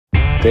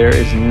There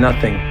is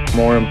nothing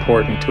more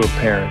important to a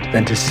parent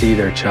than to see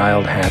their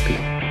child happy.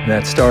 And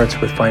that starts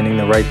with finding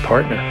the right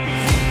partner.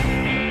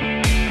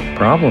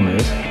 Problem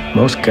is,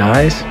 most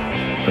guys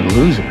are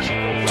losers.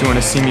 Do you want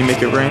to see me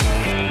make it rain?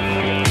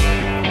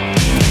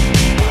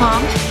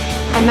 Mom,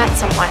 I met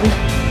someone.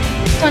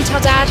 Don't tell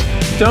Dad.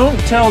 Don't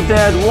tell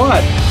Dad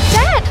what?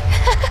 Dad!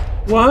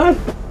 What?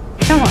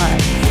 Come on.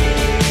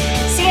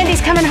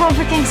 Sandy's coming home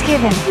for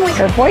Thanksgiving with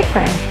her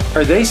boyfriend.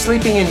 Are they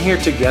sleeping in here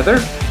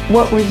together?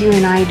 What were you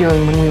and I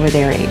doing when we were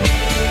their age?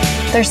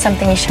 There's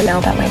something you should know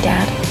about my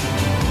dad.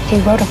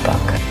 He wrote a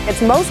book.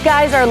 It's most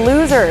guys are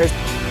losers.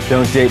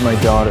 Don't date my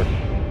daughter.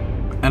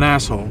 An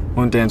asshole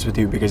won't dance with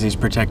you because he's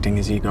protecting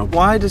his ego.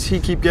 Why does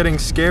he keep getting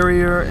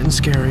scarier and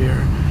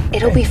scarier?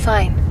 It'll be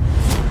fine.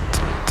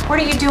 What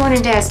are you doing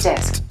in Dad's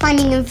desk?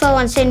 Finding info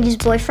on Sandy's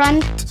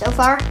boyfriend. So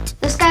far,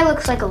 this guy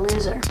looks like a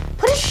loser.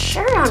 Put a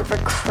shirt on, for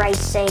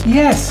Christ's sake.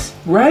 Yes,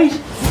 right?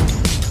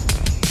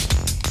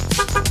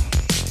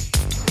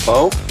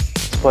 Bo,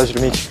 it's a pleasure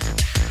to meet you.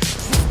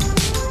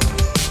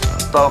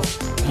 Bo,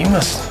 you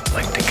must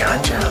like the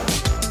ganja.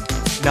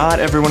 Not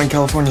everyone in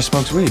California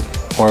smokes weed.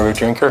 More of a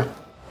drinker?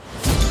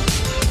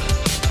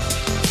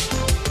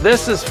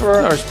 This is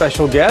for our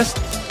special guest.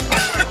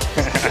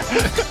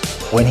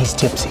 When he's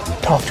tipsy,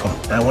 talk to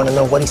him. I want to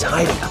know what he's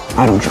hiding.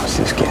 I don't trust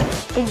this kid.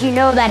 Did you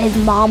know that his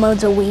mom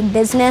owns a weed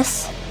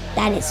business?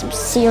 That is some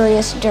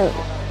serious dirt.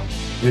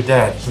 Your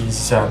dad,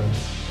 he's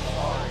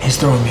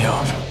throwing me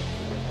off.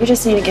 You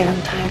just need to give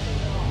him time.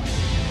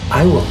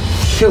 I will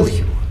kill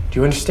you. Do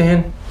you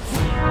understand?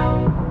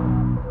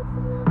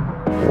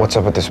 What's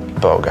up with this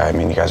Bo guy? I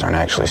mean, you guys aren't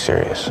actually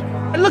serious.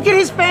 Look at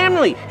his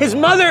family. His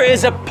mother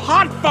is a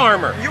pot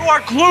farmer. You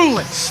are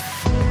clueless.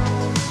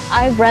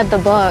 I've read the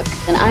book,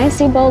 and I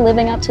see Bo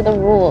living up to the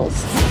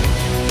rules.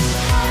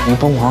 You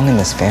belong in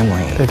this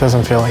family. It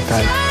doesn't feel like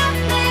that.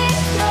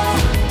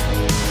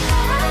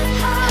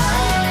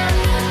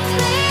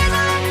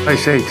 I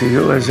say to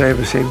you, as I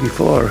ever said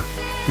before,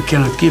 you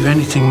cannot give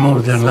anything more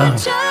than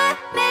love.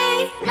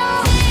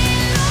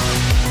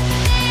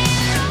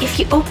 If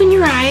you open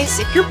your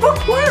eyes, your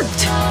book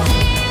worked.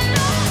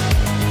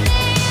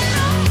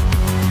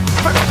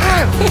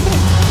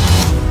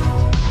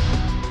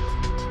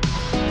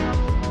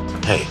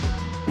 Hey,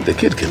 the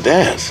kid can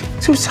dance.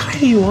 Whose side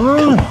are you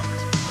on?